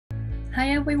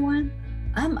Hi everyone,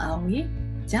 I'm Aoi,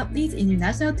 Japanese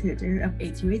International Tutor of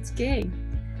JIT.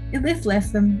 In this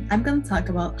lesson, I'm going to talk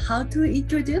about how to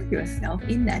introduce yourself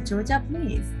in natural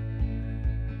Japanese.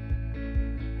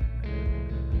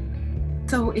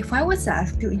 So if I was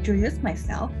asked to introduce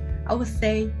myself, I would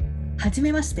say, はじ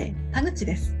めまして、田口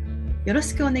です。よろ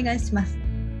しくお願いします。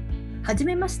はじ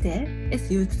めまして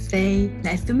is used to say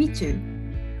nice to meet you.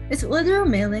 Its literal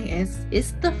meaning is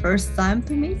it's the first time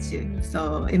to meet you,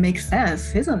 so it makes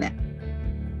sense, isn't it?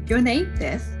 Your name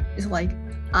this is like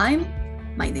I'm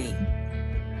my name.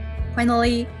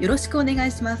 Finally, よろしくお願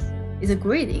いします is a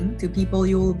greeting to people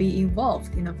you will be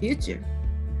involved in the future.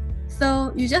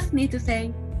 So you just need to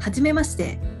say はじめまし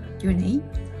て your name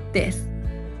this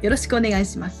よろしくお願い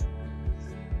します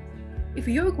If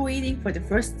you're greeting for the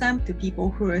first time to people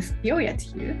who are superior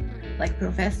to you, like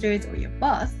professors or your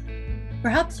boss,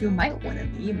 perhaps you might want to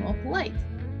be more polite.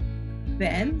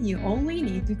 Then you only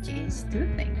need to change two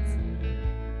things.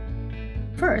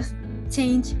 First,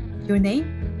 change your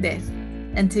name this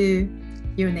into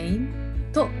your name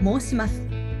と申します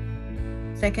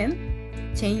Second,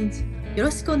 change よ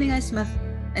ろしくお願いします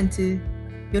into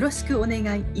よろしくお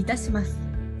願いいたします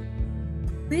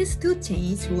These two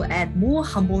changes will add more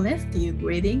humbleness to your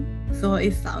greeting, so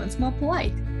it sounds more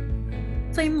polite.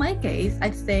 So in my case,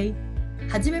 I'd say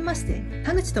はじめまして、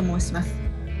田口と申します。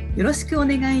よろしくお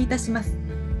願いいたします。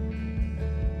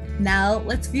Now,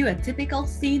 let's view a typical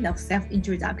scene of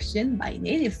self-introduction by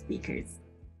native speakers.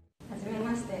 はじめ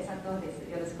まして、佐藤です。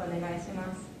よろしくお願いし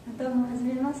ます。どうも、はじ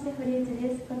めまして、堀内で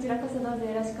す。こちらこそどうぞ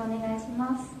よろしくお願いし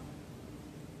ます。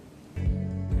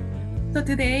So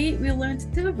today, we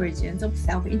learned two versions of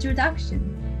self-introduction.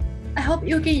 I hope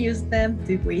you can use them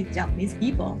to greet Japanese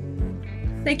people.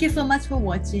 Thank you so much for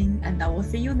watching, and I will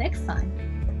see you next time.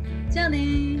 じゃあ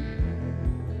ね!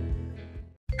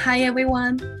 Hi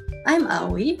everyone, I'm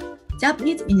Aoi,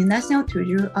 Japanese International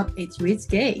Tutor of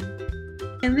JIT.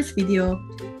 In this video,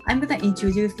 I'm gonna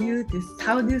introduce you to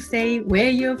how to say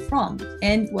where you're from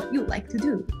and what you like to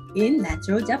do in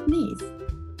natural Japanese.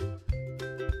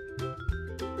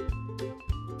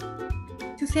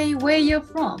 To say where you're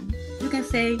from, you can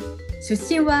say 出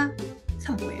身は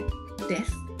somewhere で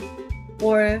す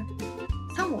or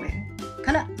somewhere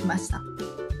から来ました。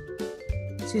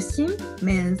出身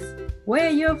means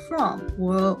where you're from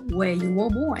or where you were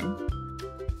born.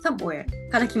 Somewhere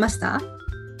から来ました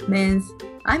means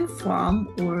I'm from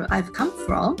or I've come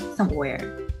from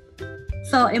somewhere.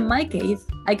 So in my case,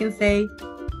 I can say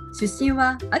出身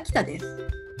は秋田です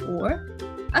or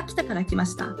秋田から来ま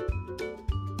した。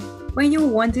When you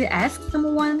want to ask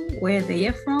someone where they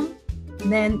are from,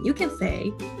 then you can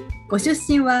say ご出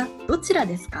身はどちら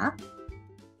ですか?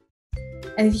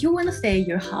 And if you want to say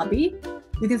your hobby,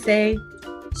 you can say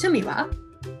趣味は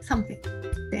something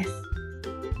です。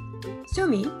趣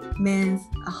味 means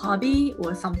a hobby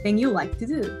or something you like to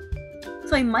do.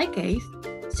 So in my case,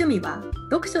 趣味は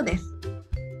読書です。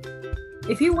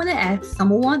If you want to ask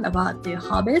someone about their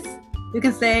hobbies, you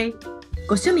can say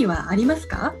ご趣味はあります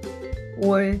か?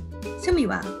 Or 趣味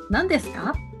は何です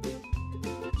か?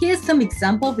 Here's some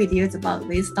example videos about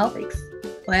these topics.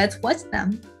 Let's watch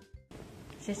them.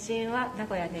 出身は名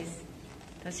古屋です。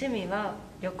趣味は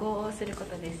旅行をするこ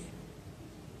とです。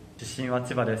出身は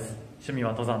千葉です。趣味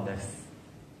は登山です。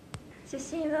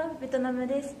出身はベトナム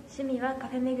です。趣味はカ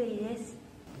フェ巡りです。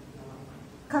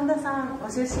神田さん、ご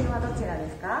出身はどちらで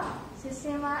すか？出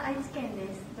身は愛知県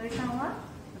です。土井さんは？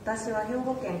私は兵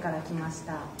庫県から来まし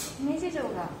た。姫路城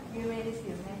が有名です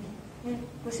よね。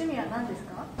ご趣味は何です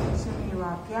か？趣味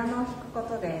はピアノを弾くこ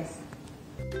とです。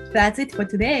That's it for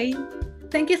today.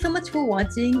 Thank you so much for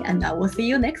watching, and I will see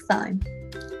you next time.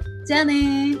 じゃあ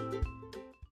ね!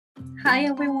 Hi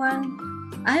everyone,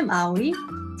 I'm Aoi,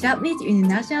 Japanese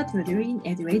International Tutor in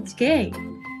JIT.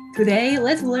 Today,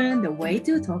 let's learn the way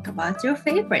to talk about your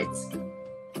favorites.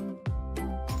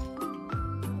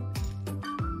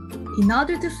 In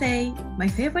order to say, my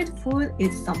favorite food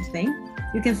is something,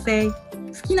 you can say,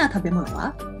 好きな食べ物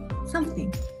は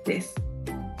something です。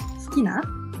好きな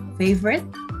favorite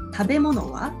食べ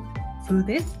物は food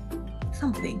is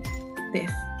something で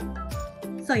す。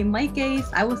So in my case,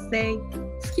 I would say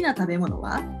好きな食べ物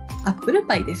はアップル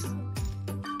パイです。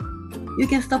You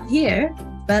can stop here,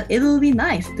 but it will be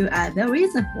nice to add a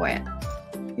reason for it.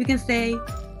 You can say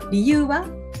理由は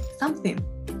something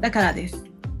だからです。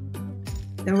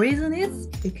The reason is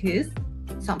because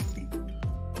something.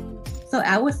 So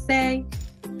I would say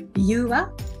理由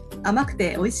は甘く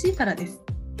て美味しいからです。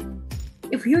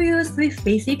If you use this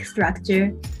basic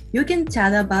structure, you can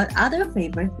chat about other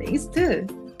favorite things too.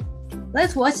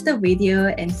 Let's watch the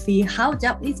video and see how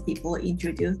Japanese people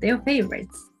introduce their favorites.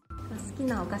 好きき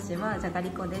なお菓子はじゃが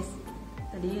りこです。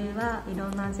理由はいろ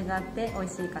んな味があって美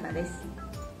味しいからです。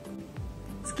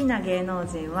好きな芸能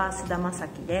人は菅田将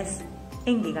暉です。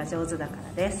演技が上手だか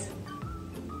らです。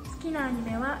好きなアニ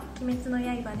メは鬼滅の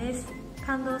刃です。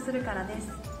感動するからです。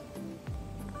好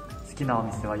きなお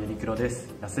店はユニクロで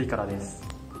す。安いからです。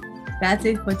 That's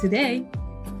it for today.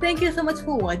 Thank you so much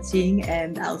for watching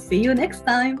and I'll see you next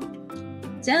time.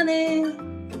 じゃあね。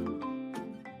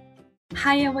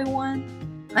Hi everyone.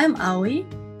 I'm Aoi,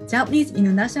 Japanese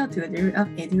International Tutor of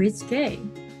JIT.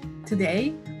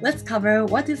 Today, let's cover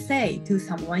what to say to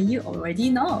someone you already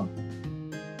know.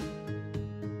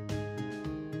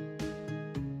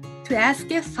 To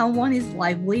ask if someone is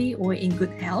lively or in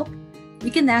good health,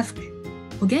 you can ask,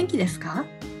 お元気ですか?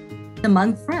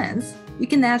 Among friends, you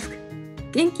can ask,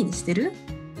 元気にしてる?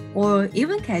 Or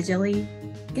even casually,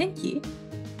 元気?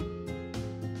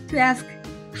 To ask,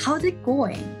 how's it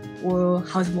going? Or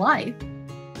how's life?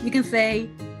 You can say,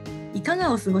 いか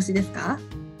がお過ごしですか?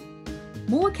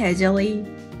 More casually,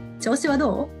 調子は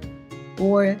どう?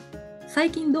 Or 最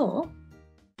近ど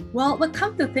う? Well, but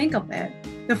come to think of it,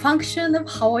 the function of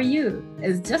how are you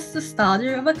is just the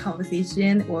starter of a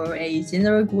conversation or a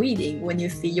general greeting when you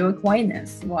see your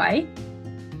acquaintance, right?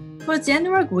 For a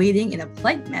general greeting in a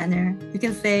polite manner, you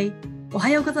can say おは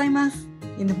ようございます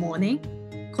in the morning,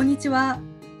 こんにちは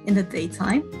in the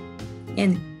daytime,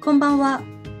 and こんばんは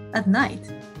at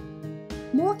night.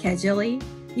 More casually,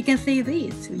 you can say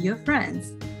these to your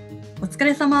friends. お疲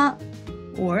れ様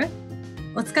or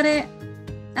お疲れ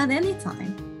at any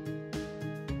time.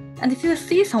 And if you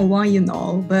see someone you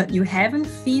know but you haven't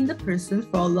seen the person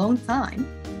for a long time,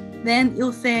 then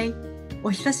you'll say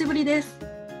お久しぶりです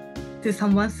to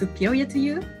someone superior to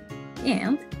you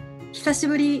and 久し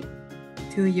ぶり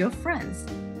to your friends.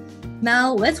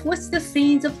 Now let's watch the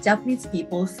scenes of Japanese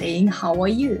people saying how are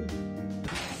you?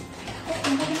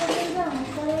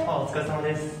 お疲れ様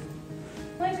です。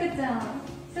マイカちゃん、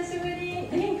久しぶり。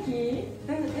元気？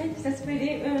久しぶ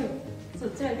り。そ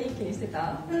っちは元気にして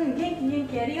た？元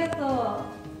気ありがと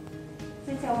う。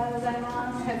先生おはようござい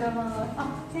ます。おはようございます。あ、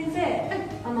先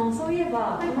生、そういえ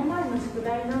ば、この前の宿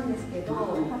題なんですけ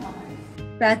ど。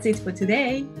That's it for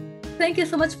today. Thank you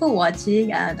so much for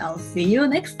watching and I'll see you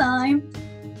next time.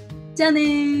 じゃあね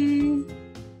ー。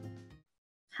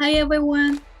Hi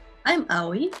everyone, I'm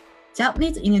Aoi,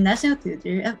 Japanese International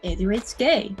Tutor of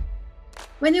JIT.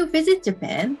 When you visit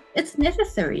Japan, it's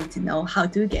necessary to know how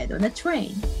to get on a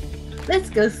train. Let's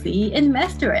go see and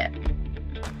master it.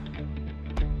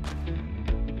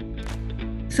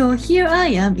 So here I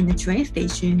am in the train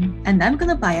station and I'm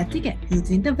gonna buy a ticket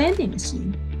using the vending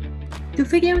machine. To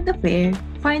figure out the fare,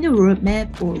 find a route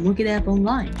map or look it up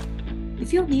online.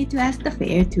 If you need to ask the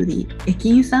fare to the駅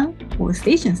員さん or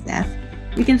station staff,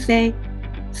 you can say,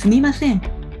 すみません、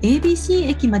ABC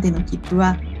駅までの切符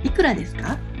はいくらです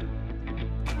か?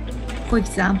 For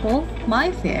example,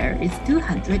 my fare is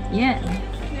 200 yen.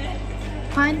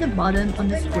 Find the button on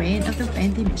the screen of the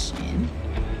vending machine.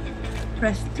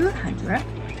 Press 200.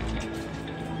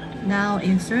 Now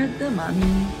insert the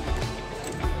money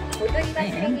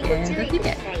and get the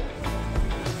ticket.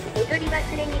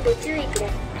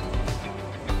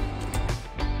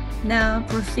 Now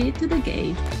proceed to the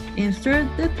gate, insert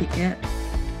the ticket,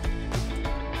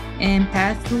 and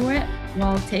pass through it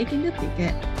while taking the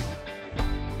ticket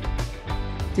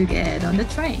to get on the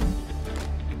train.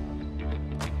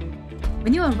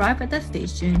 When you arrive at the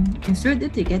station, insert the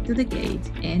ticket to the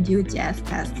gate and you just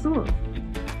pass through.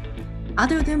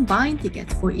 Other than buying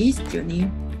tickets for each journey,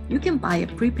 you can buy a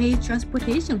prepaid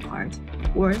transportation card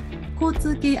or 交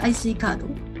通系 IC カード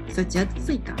such as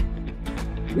Suica.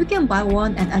 You can buy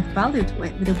one and add value to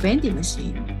it with a vending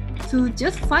machine. So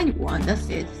just find one that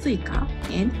says Suica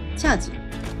and charge it.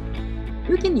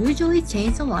 You can usually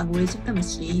change the language of the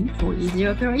machine for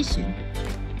easier operation.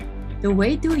 The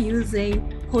way to use a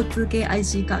交通系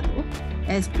IC カード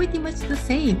is pretty much the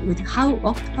same with how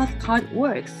Octopus card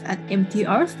works at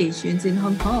MTR stations in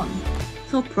Hong Kong.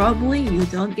 So probably you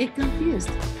don't get confused.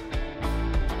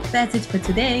 That's it for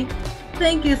today.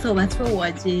 Thank you so much for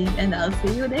watching and I'll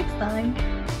see you next time.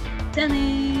 じゃあね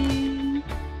ー。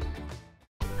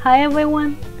Hi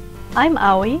everyone, I'm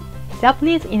Aoi,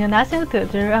 Japanese International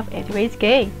Tutor of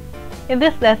JIT. In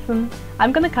this lesson,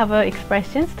 I'm gonna cover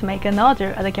expressions to make an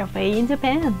order at a cafe in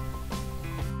Japan.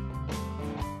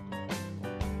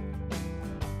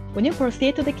 When you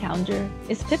proceed to the counter,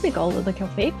 it's typical that the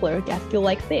cafe clerk asks you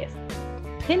like this.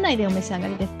 店内でお召し上が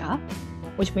りですか?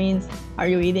 Which means, are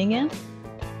you eating it?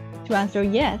 To answer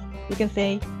yes, you can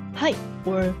say, はい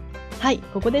or はい、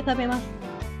ここで食べます.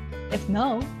 If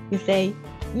no, you say,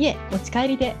 いえ、持ち帰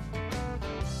りで.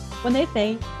 When they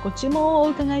say, ご注文をお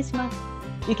伺いします,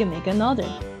 you can make an order.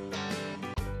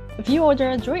 If you order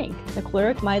a drink, the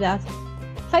clerk might ask,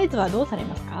 サイズはどうされ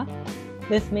ますか?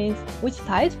 This means, which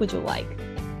size would you like?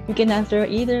 You can answer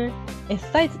either S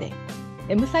サイズで、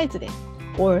M サイズで、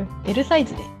or L サイ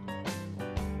ズで。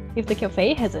If the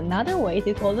cafe has another way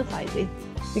to call the sizes,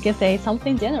 you can say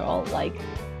something general like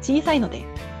小さいので、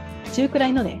中くら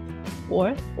いので、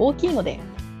or 大きいので。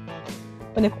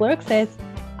When the clerk says,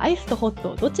 アイスとホッ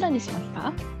トどちらにします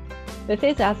か? This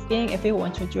is asking if you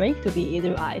want your drink to be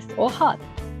either iced or hot.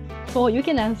 So you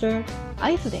can answer ア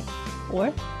イスで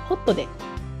or ホットで。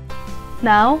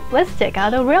Now, let's check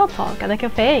out a real talk at the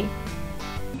cafe.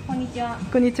 こんにちは。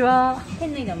こんにちは。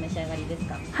店内でお召し上がりです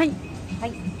か？はい。は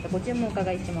い。ご注文お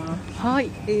伺いします。はい。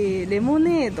レモ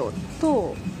ネード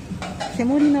とセ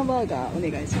モリナバーガー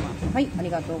お願いします。はい、あり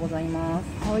がとうございま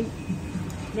す。はい。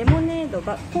レモネード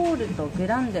がトールとグ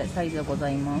ランデサイズござ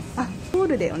います。あ、トー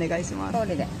ルでお願いします。トー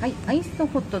ルで。はい。アイスと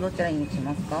ホットどちらにし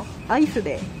ますか？アイス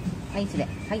で。アイスで。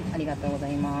はい、ありがとうござ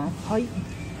います。はい。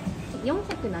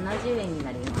470円に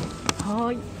なります。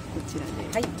はい。こちら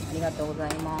で。はい、ありがとうござ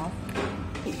います。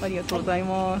ありがとうござい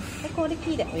ます。はい、コール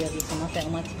キーでお呼びします。お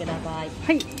待ちください。はい。あ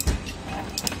りがと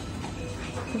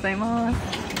うございます。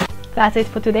That's it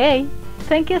for today.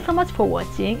 Thank you so much for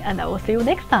watching, and I will see you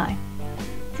next time.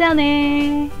 じゃあね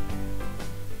ー。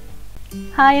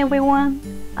Hi everyone,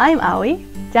 I'm Aoi,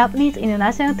 Japanese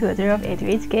International Tutor of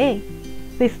A2HK.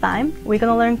 This time, we're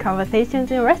gonna learn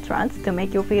conversations in restaurants to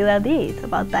make you feel at ease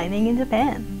about dining in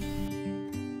Japan.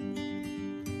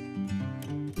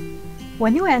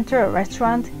 When you enter a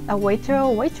restaurant, a waiter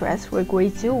or waitress will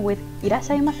greet you with いらっし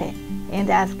ゃいませ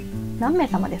and ask 何名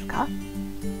様ですか?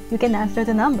 You can answer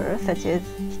the number such as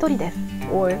 1人です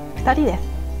or 2人です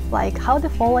like how the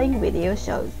following video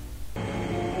shows.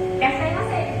 いらっしゃいま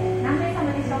せ。何名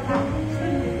様でしょうか。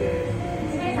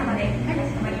1名様で。はい、か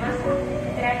しこまりました。こ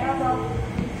ちらへどうぞ。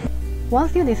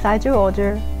Once you decide your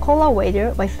order, call a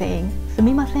waiter by saying す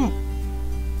みません.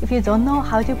 If you don't know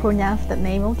how to pronounce the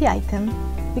name of the item,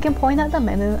 you can point at the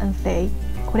menu and say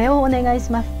これをお願い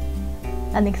します.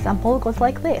 An example goes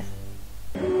like this.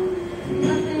 すみ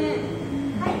ません。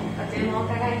はい、ご注文お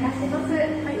伺いいたします。はい、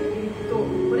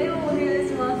これをお願い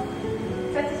します。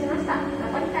承知しました。ナ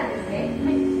ポリタンですね。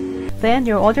はい。Then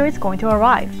your order is going to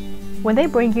arrive. When they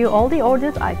bring you all the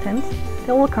ordered items,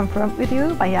 they will confirm with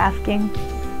you by asking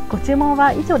ご注文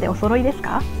は以上でお揃いです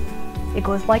か? It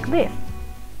goes like this.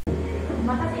 お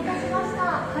待たせいたしました。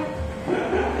はい。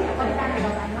ナポリタンでご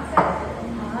ざいます。は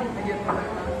い、ありがとうござ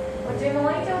います。ご注文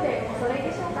は以上でお揃い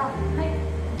でしょうか。はい。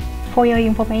For your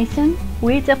information,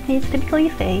 we Japanese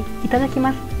typically say いただき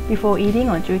ます before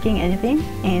eating or drinking anything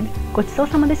and ごちそう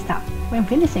さまでした when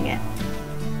finishing it.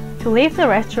 To leave the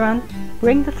restaurant,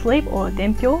 bring the slip or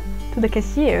denpyo to the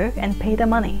cashier and pay the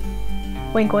money.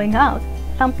 When going out,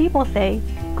 some people say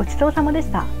ごちそうさまでし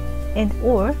た and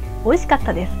or 美味しかっ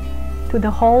たです to the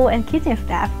hall and kitchen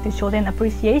staff to show them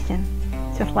appreciation,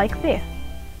 just like this.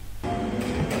 お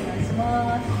願いし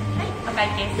ます。はい、お会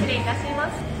計失礼いたしま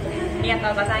す。ありがと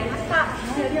うございました。は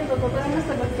い、ありがとうございまし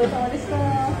た。ごちそうさまでした。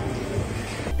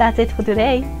That's it for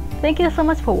today. Thank you so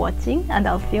much for watching, and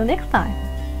I'll see you next time.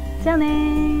 じゃあね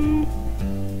ー。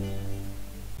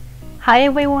Hi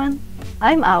everyone,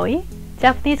 I'm Aoi,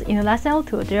 Japanese International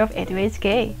Tutor of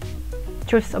A2HK.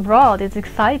 Trips abroad is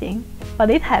exciting, but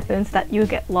it happens that you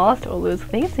get lost or lose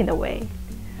things in the way.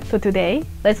 So today,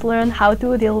 let's learn how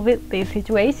to deal with these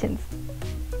situations.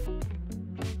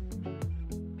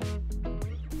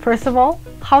 First of all,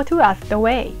 how to ask the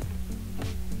way.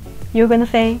 You're gonna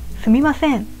say すみま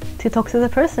せん to talk to the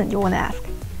person you wanna ask,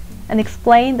 and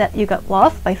explain that you got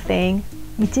lost by saying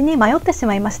道に迷ってし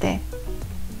まいまして.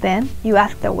 Then you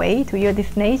ask the way to your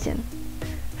destination.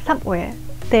 Somewhere っ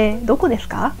てどこです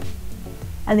か?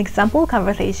 An example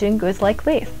conversation goes like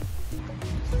this.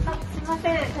 あ、すいませ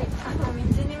ん。はい、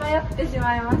道に迷ってし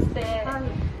まいまして。バ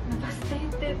ス停っ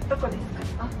てどこです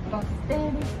か？あ、バス停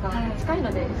ですか？はい、近い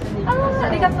ので一緒に行きましょう。あ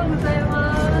りがとうござい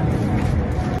ます。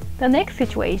The next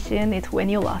situation is when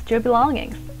you lost your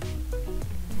belongings.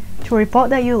 To report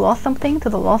that you lost something to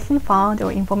the Lost and Found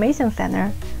or Information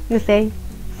Center, you say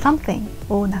something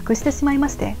をなくしてしまいま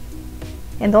して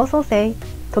and also say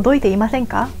届いていません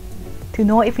か? to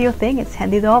know if your thing is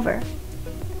handed over.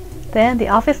 Then the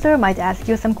officer might ask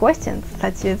you some questions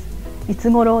such as いつ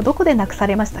頃どこでなくさ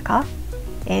れましたか?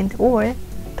 and or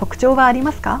特徴はあり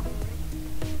ますか?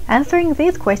 Answering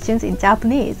these questions in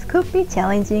Japanese could be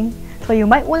challenging, so you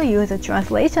might want to use a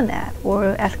translation app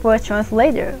or ask for a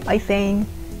translator by saying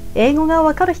英語が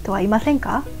わかる人はいません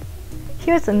か?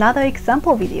 Here's another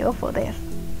example video for this. す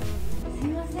み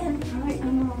ません。はい、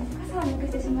傘をなく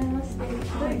してしまいまして、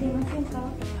届いていませんか？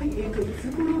はい、い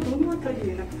つ頃どのあたり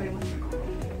で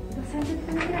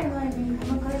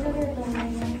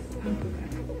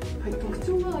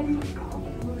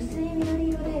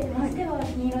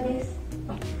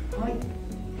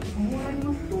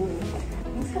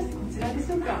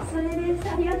れです。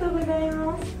ありがとうござい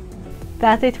ます。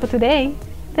That's it for today.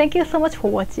 Thank you so much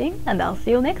for watching, and I'll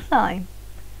see you next time.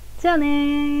 じゃあ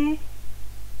ね。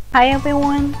Hi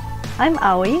everyone, I'm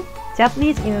Aoi,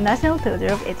 Japanese International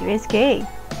Tutor of JIT.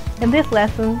 In this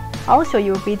lesson, I'll show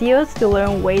you videos to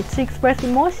learn ways to express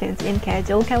emotions in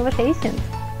casual conversations.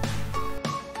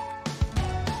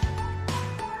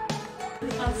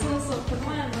 あ、そうそう、この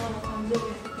前の誕生日の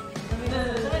時にサ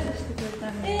プライズしてくれた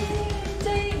んで。めっち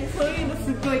ゃいいね。そういうの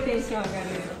すっごいテンション上がる。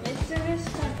めっちゃ嬉し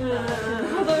かった。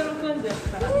ほど喜んじゃっ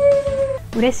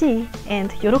た。嬉しい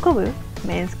and 喜ぶ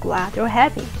means glad or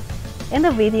happy. In the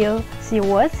video, she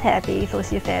was happy, so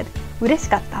she said 嬉し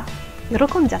かった、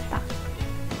喜んじゃった。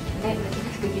難し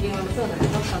く機嫌悪そうだね。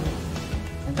どうしたの？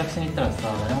選択肢に行ったら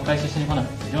さ、誰も回収しに来な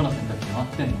くて量の選択決まっ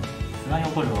てんの。さすがに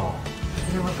怒るわ。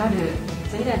それわかる。めっ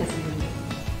ちゃイライラする。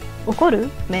怒る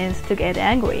means to get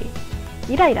angry.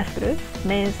 イライラする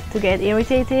means to get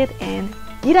irritated, and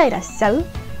イライラしちゃう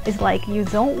is like you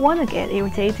don't want to get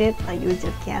irritated, but you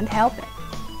just can't help it.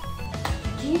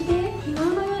 聞いて、昨日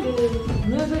の夜、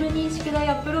Moodle に宿題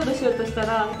アップロードしようとした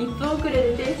ら1分遅れ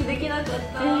で提出できなかっ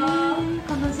た。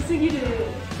悲しすぎる。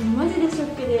マジでショ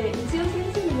ックで、一応先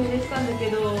生にメールしたんだけ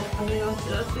ど、あれは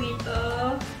辛すぎた。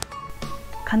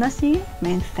悲しい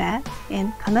means sad,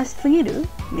 and 悲しすぎる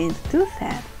means too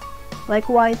sad.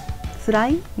 Likewise, 辛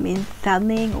い means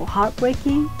saddening or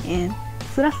heartbreaking, and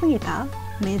辛すぎた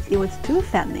means it was too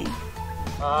saddening.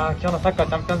 今日のサッカー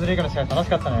チャンピオンズリーグの試合楽し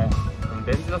かったね。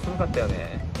ベンチがすごかったよ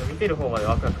ね。見てる方まで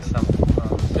ワクワクしたもん。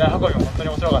試合運びも本当に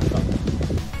面白かっ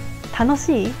た。楽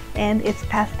しい and its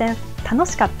past tense 楽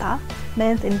しかった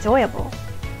means enjoyable.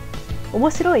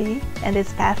 面白い and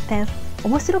its past tense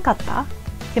面白かった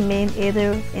can mean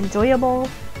either enjoyable,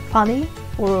 funny,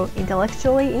 or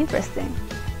intellectually interesting.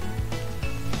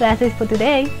 That's it for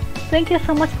today. Thank you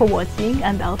so much for watching,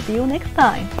 and I'll see you next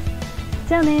time.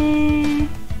 じゃあね。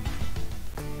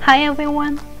Hi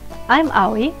everyone, I'm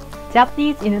Aoi,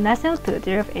 Japanese International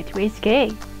Tutor of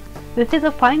JIT. This is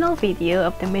the final video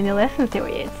of the mini lesson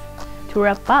series. To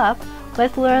wrap up,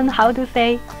 let's learn how to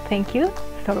say thank you,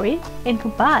 sorry, and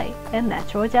goodbye in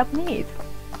natural Japanese.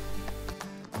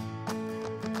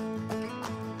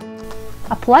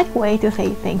 A polite way to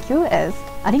say thank you is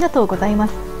ありがとうございま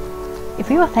す。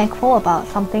If you are thankful about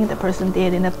something the person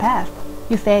did in the past,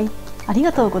 you say あり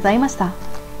がとうございました。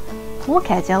More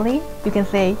casually, you can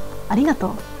say ありがと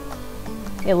う。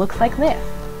It looks like this.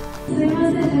 すい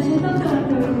ません、写真撮ってもらっ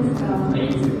てもいい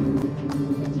ですか？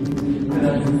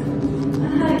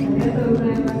はい、ありがとうござい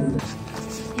ます。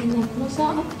ねえ、この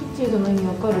さ、アプティチュードの意味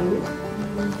わかる？で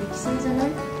きそうじゃない？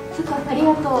そっか、あり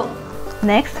がとう。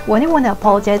Next, when you want to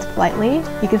apologize politely,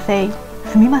 you can say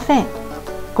すみません、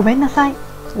ごめんなさい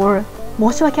or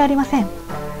申し訳ありません。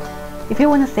If you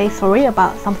want to say sorry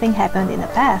about something happened in the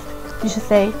past, you should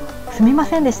say すみま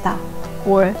せんでした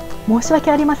or 申し訳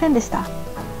ありませんでした。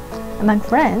Among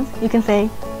friends, you can say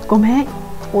ごめん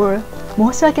or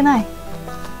申し訳ない。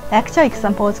Actual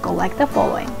examples go like the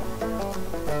following.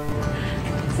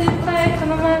 先輩、こ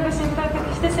の前ご心配おか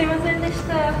けしてすいませんでし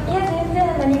た。いや、全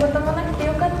然何事もなくて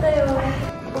よかったよ。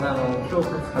この今日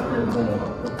使ってるものを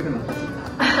持ってくるの欲しい。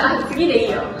次でい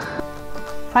いよ。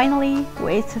Finally,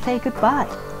 ways to say goodbye.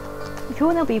 If you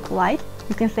want to be polite,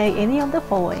 you can say any of the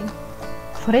following.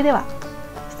 それでは、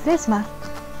失礼します。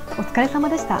お疲れ様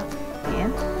でした。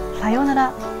And さような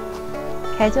ら。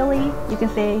Casually, you can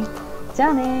say じゃ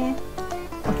あね。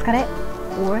お疲れ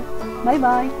or bye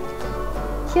bye.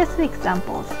 Here's the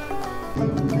examples.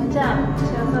 じゃあ、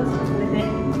私はそろそろこれで。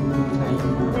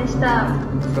でした。お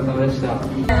疲れ様でした。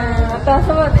また遊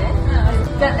ぼうね。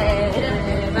じゃあね。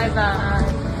バイバイ。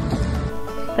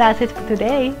That's it for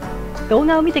today. 動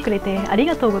画を見てくれてあり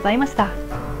がとうございました。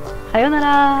さような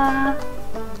ら。